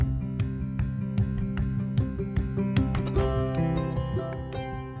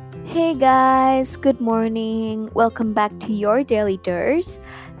Hey guys, good morning. Welcome back to your daily dose.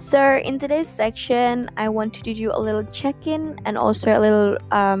 So, in today's section, I wanted to do a little check in and also a little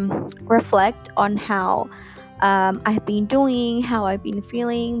reflect on how I've been doing, how I've been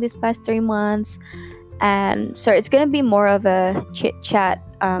feeling this past 3 months. And so, it's going to be more of a chit chat,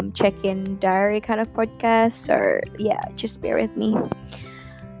 check in diary kind of podcast. So, yeah, just bear with me.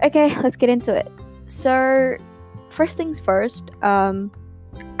 Okay, let's get into it. So, first things first,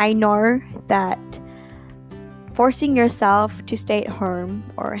 I know that forcing yourself to stay at home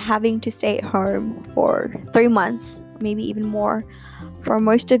or having to stay at home for 3 months, maybe even more, for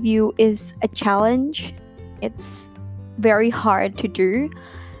most of you is a challenge. It's very hard to do.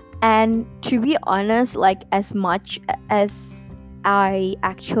 And to be honest, like as much as I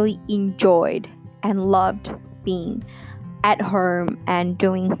actually enjoyed and loved being at home and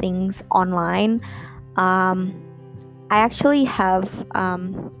doing things online, um, I actually have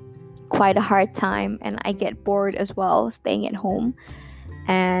quite a hard time and I get bored as well staying at home.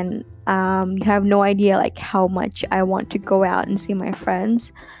 And you have no idea like how much I want to go out and see my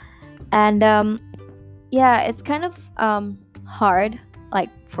friends. And yeah, it's kind of hard like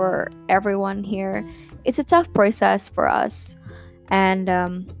for everyone here. It's a tough process for us. And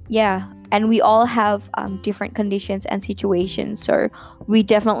yeah, and we all have different conditions and situations. So we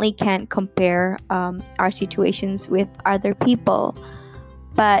definitely can't compare our situations with other people.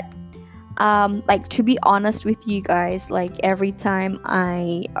 But like to be honest with you guys, like every time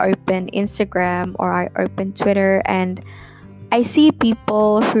I open Instagram or I open Twitter and I see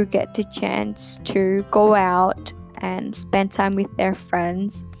people who get the chance to go out and spend time with their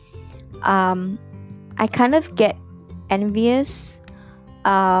friends, um, I kind of get envious,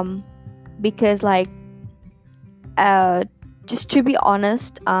 um, because like uh, just to be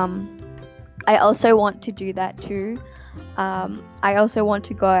honest, I also want to do that too. I also want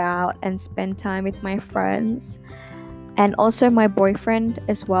to go out and spend time with my friends and also my boyfriend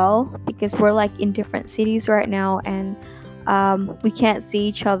as well, because we're like in different cities right now, and we can't see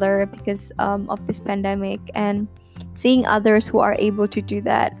each other because of this pandemic. And seeing others who are able to do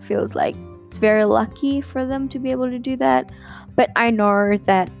that feels like it's very lucky for them to be able to do that. But I know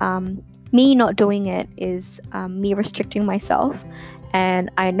that me not doing it is me restricting myself,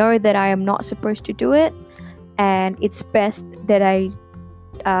 and I know that I am not supposed to do it, and it's best that I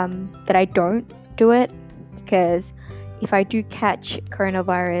don't do it, because if I do catch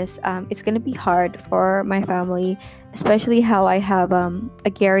coronavirus, it's gonna be hard for my family, especially how I have a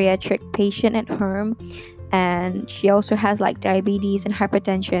geriatric patient at home, and she also has like diabetes and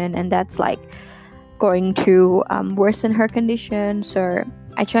hypertension, and that's like going to worsen her condition. So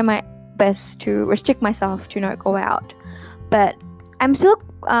I try my best to restrict myself to not go out, but I'm still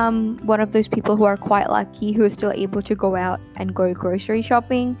one of those people who are quite lucky who is still able to go out and go grocery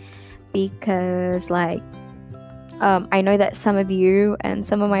shopping, because like I know that some of you and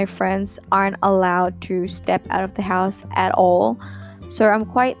some of my friends aren't allowed to step out of the house at all. So I'm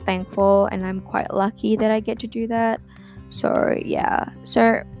quite thankful and I'm quite lucky that I get to do that. So yeah.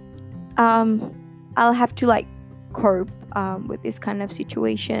 So um I'll have to like cope with this kind of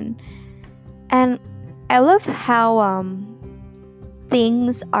situation. And I love how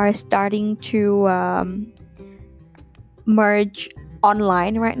things are starting to merge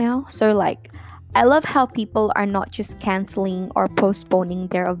online right now. So, like, I love how people are not just canceling or postponing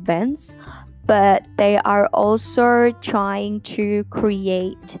their events, but they are also trying to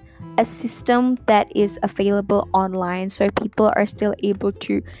create a system that is available online so people are still able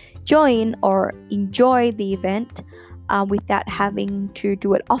to join or enjoy the event without having to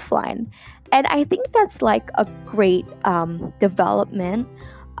do it offline. And I think that's like a great development,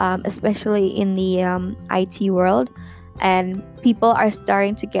 especially in the IT world. And people are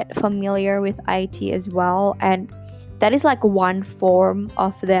starting to get familiar with IT as well. And that is like one form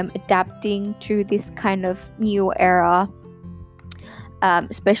of them adapting to this kind of new era,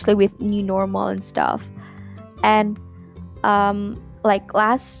 especially with new normal and stuff. And like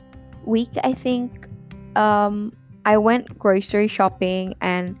last week, I think I went grocery shopping,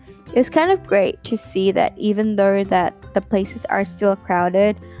 and it's kind of great to see that even though that the places are still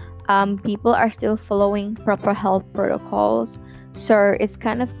crowded, people are still following proper health protocols. So it's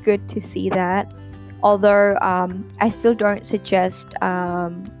kind of good to see that. Although I still don't suggest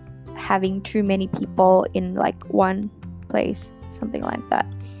having too many people in like one place, something like that.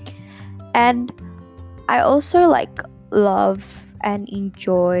 And I also like love and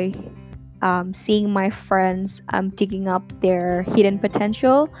enjoy seeing my friends digging up their hidden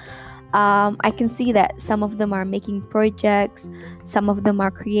potential. I can see that some of them are making projects, some of them are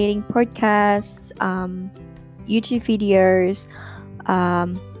creating podcasts, YouTube videos,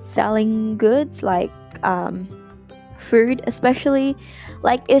 selling goods like um, food, especially.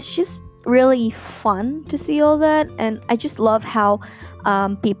 Like, it's just really fun to see all that, and I just love how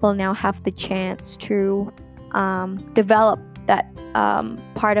people now have the chance to develop that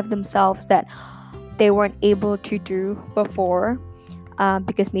part of themselves that they weren't able to do before,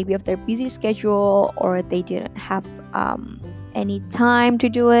 because maybe of their busy schedule, or they didn't have any time to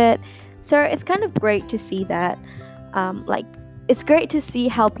do it. So it's kind of great to see that. Like, it's great to see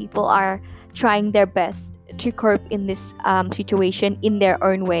how people are trying their best to cope in this situation in their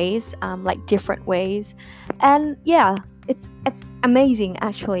own ways, like different ways. And yeah, it's amazing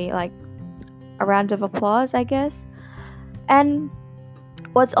actually. Like, a round of applause, I guess. And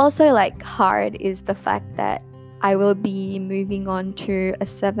what's also like hard is the fact that I will be moving on to a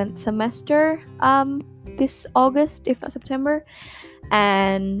seventh semester this August, if not September.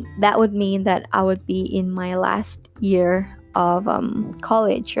 And that would mean that I would be in my last year of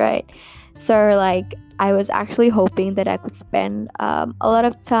college, right? So, like, I was actually hoping that I could spend a lot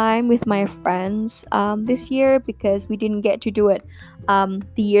of time with my friends this year, because we didn't get to do it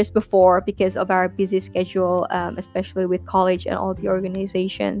the years before because of our busy schedule, especially with college and all the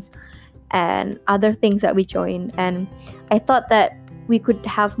organizations and other things that we joined. And I thought that we could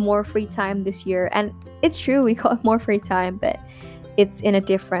have more free time this year. And it's true, we got more free time, but it's in a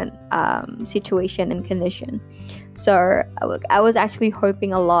different situation and condition. So I was actually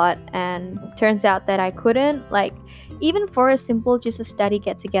hoping a lot, and turns out that I couldn't. Like, even for a simple, just a study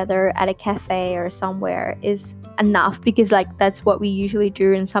get together at a cafe or somewhere is enough, because like that's what we usually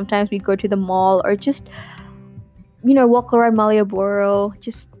do. And sometimes we go to the mall, or just walk around Malioboro,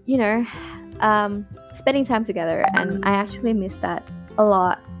 just spending time together. And I actually miss that a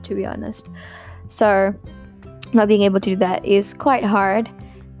lot, to be honest. So not being able to do that is quite hard.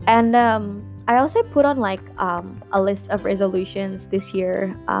 And I also put on like a list of resolutions this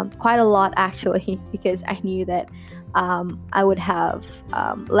year, quite a lot actually, because I knew that I would have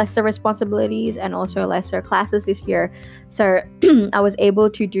lesser responsibilities and also lesser classes this year. So I was able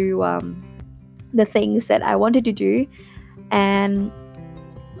to do the things that I wanted to do. And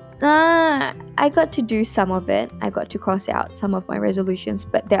I got to do some of it. I got to cross out some of my resolutions,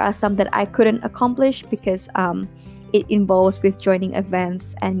 but there are some that I couldn't accomplish because it involves with joining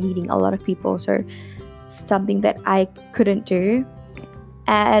events and meeting a lot of people. So it's something that I couldn't do.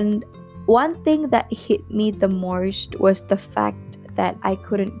 And one thing that hit me the most was the fact that I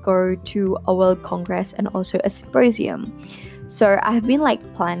couldn't go to a World Congress and also a symposium. So I've been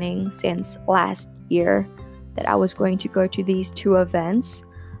like planning since last year that I was going to go to these two events,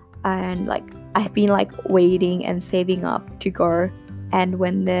 and like I've been like waiting and saving up to go, and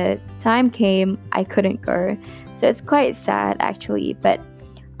when the time came I couldn't go. So it's quite sad actually, but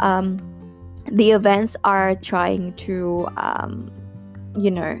the events are trying to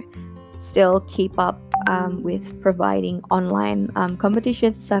still keep up with providing online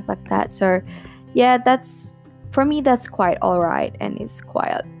competitions and stuff like that. So yeah, that's for me, that's quite alright, and it's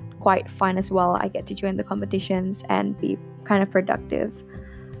quite fun as well. I get to join the competitions and be kind of productive.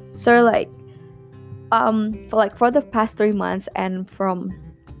 So like for the past 3 months, and from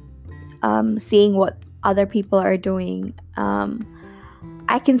seeing what other people are doing,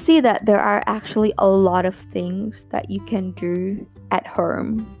 I can see that there are actually a lot of things that you can do at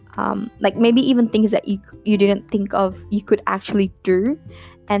home, like maybe even things that you didn't think of you could actually do,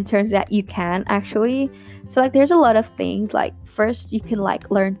 and turns out you can actually. So like there's a lot of things. Like, first, you can like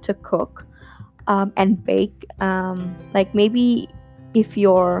learn to cook and bake. Like, maybe if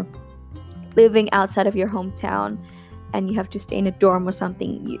you're living outside of your hometown and you have to stay in a dorm or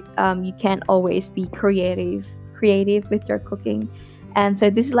something, you can't always be creative with your cooking. And so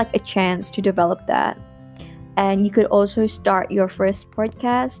this is like a chance to develop that. And you could also start your first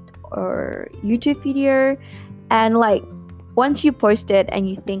podcast or YouTube video, and like once you post it and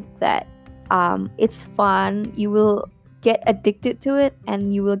you think that it's fun, you will get addicted to it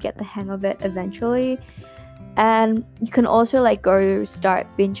and you will get the hang of it eventually. And you can also like go start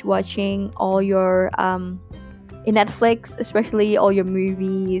binge watching all your in Netflix, especially all your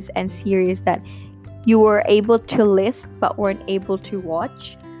movies and series that you were able to list but weren't able to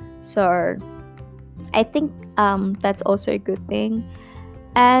watch. So I think that's also a good thing.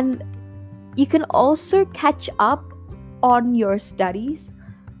 And you can also catch up on your studies.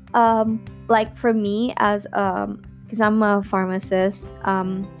 Like for me, as because I'm a pharmacist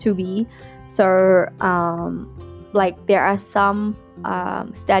to be, so like there are some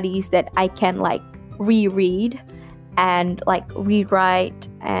studies that I can like reread and like rewrite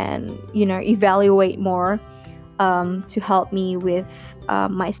and evaluate more, to help me with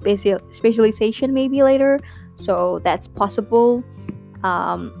my specialization maybe later. So that's possible.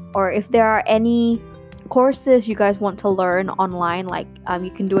 or if there are any courses you guys want to learn online, like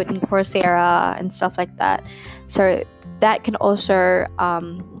you can do it in Coursera and stuff like that. So that can also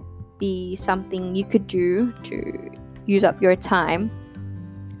be something you could do to use up your time.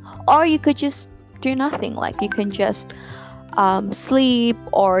 Or you could just do nothing, like you can just sleep,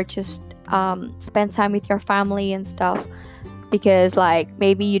 or just spend time with your family and stuff, because like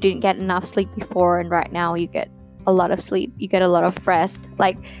maybe you didn't get enough sleep before and right now you get a lot of sleep, you get a lot of rest.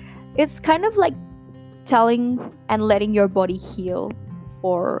 Like it's kind of like telling and letting your body heal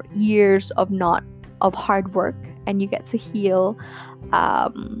for years of hard work, and you get to heal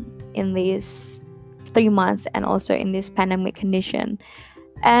in these 3 months and also in this pandemic condition.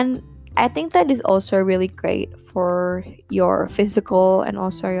 And I think that is also really great for your physical and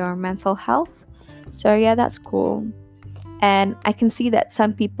also your mental health. So yeah, that's cool. And I can see that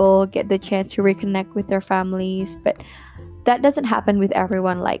some people get the chance to reconnect with their families, but that doesn't happen with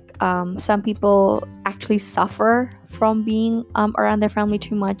everyone. Like some people actually suffer from being around their family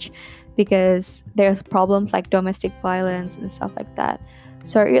too much, because there's problems like domestic violence and stuff like that.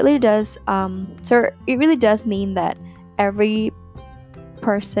 So it really does mean that every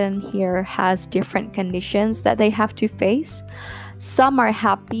person here has different conditions that they have to face. Some are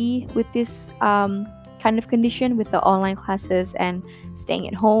happy with this kind of condition, with the online classes and staying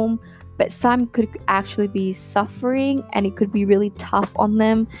at home, but some could actually be suffering, and it could be really tough on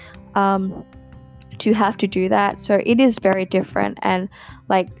them to have to do that. So it is very different. And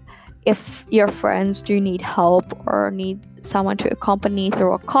like if your friends do need help or need someone to accompany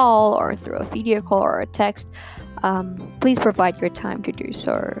through a call or through a video call or a text, please provide your time to do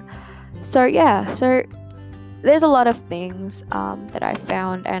so. So yeah, so there's a lot of things that I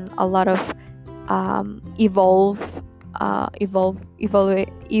found, and a lot of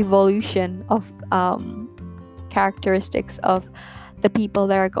evolution of characteristics of the people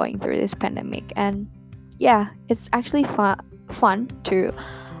that are going through this pandemic. And yeah, it's actually fun to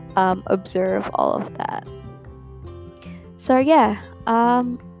observe all of that. So yeah,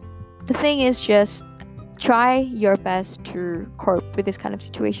 the thing is, just try your best to cope with this kind of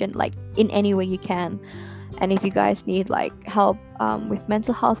situation, like in any way you can. And if you guys need like help with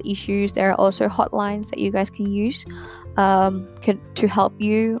mental health issues, there are also hotlines that you guys can use to help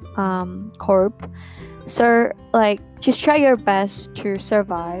you cope. So like just try your best to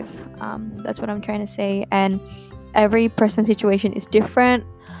survive. That's what I'm trying to say. And every person's situation is different,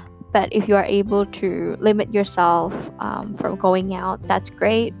 but if you are able to limit yourself from going out, that's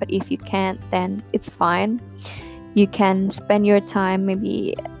great. But if you can't, then it's fine. You can spend your time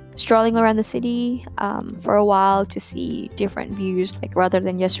maybe strolling around the city for a while to see different views, like rather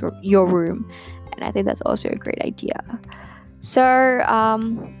than just your room. And I think that's also a great idea. So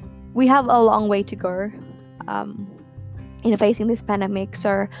we have a long way to go in facing this pandemic.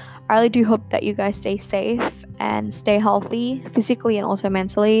 So I really do hope that you guys stay safe and stay healthy physically and also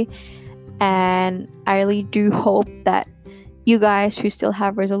mentally. And I really do hope that you guys who still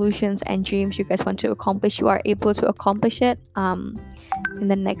have resolutions and dreams you guys want to accomplish, you are able to accomplish it in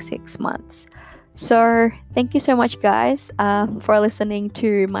the next 6 months. So thank you so much, guys, for listening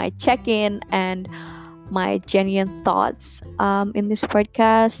to my check-in and my genuine thoughts in this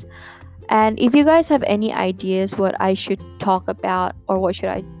podcast. And if you guys have any ideas what I should talk about or what should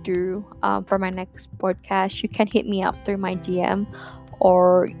I do for my next podcast, you can hit me up through my DM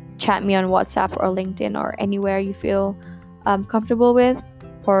or chat me on WhatsApp or LinkedIn or anywhere you feel comfortable with.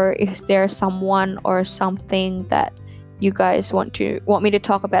 Or if there's someone or something that you guys want me to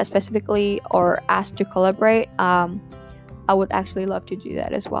talk about specifically or ask to collaborate, I would actually love to do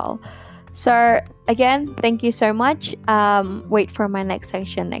that as well. So again, thank you so much. Wait for my next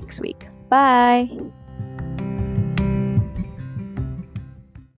section next week. Bye.